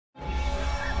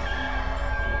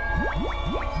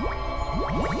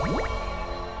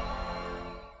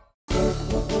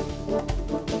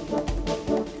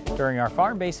During our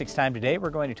Farm Basics time today,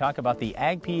 we're going to talk about the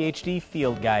Ag PhD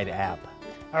Field Guide app.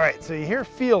 All right, so you hear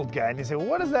field guide and you say, well,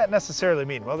 what does that necessarily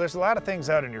mean? Well, there's a lot of things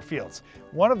out in your fields.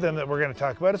 One of them that we're going to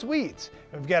talk about is weeds.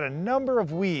 We've got a number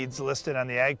of weeds listed on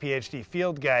the Ag PhD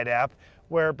Field Guide app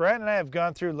where Brad and I have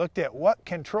gone through, looked at what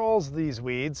controls these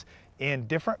weeds in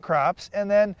different crops, and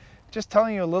then just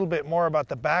telling you a little bit more about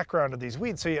the background of these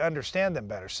weeds so you understand them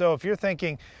better. So if you're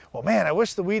thinking, well, man, I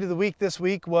wish the weed of the week this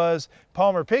week was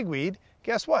Palmer pigweed,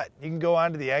 guess what? You can go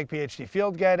onto the Ag PhD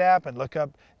Field Guide app and look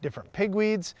up different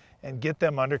pigweeds and get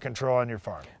them under control on your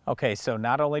farm. Okay, so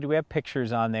not only do we have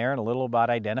pictures on there and a little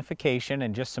about identification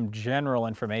and just some general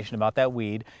information about that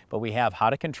weed, but we have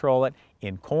how to control it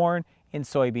in corn, in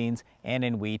soybeans, and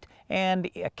in wheat, and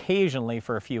occasionally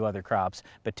for a few other crops,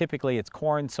 but typically it's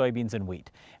corn, soybeans, and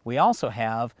wheat. We also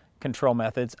have control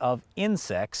methods of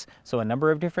insects, so a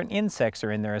number of different insects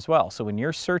are in there as well. So when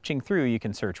you're searching through, you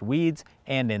can search weeds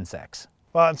and insects.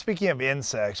 Well, and speaking of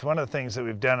insects, one of the things that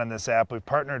we've done on this app, we've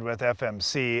partnered with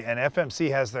FMC, and FMC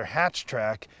has their hatch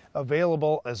track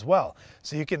available as well.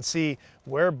 So you can see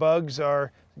where bugs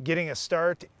are getting a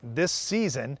start this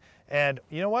season. And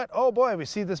you know what? Oh boy, we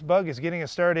see this bug is getting a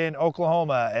start in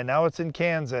Oklahoma, and now it's in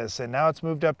Kansas, and now it's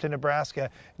moved up to Nebraska.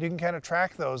 You can kind of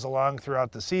track those along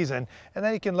throughout the season, and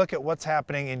then you can look at what's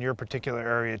happening in your particular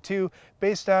area too,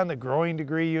 based on the growing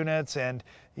degree units and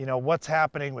what's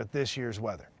happening with this year's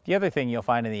weather. The other thing you'll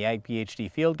find in the Ag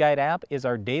PhD Field Guide app is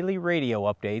our daily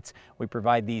radio updates. We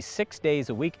provide these 6 days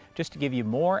a week just to give you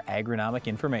more agronomic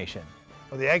information.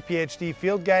 Well, the Ag PhD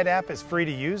Field Guide app is free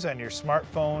to use on your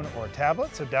smartphone or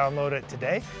tablet, so download it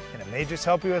today, and it may just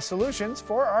help you with solutions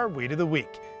for our Weed of the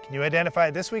Week. Can you identify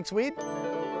this week's weed?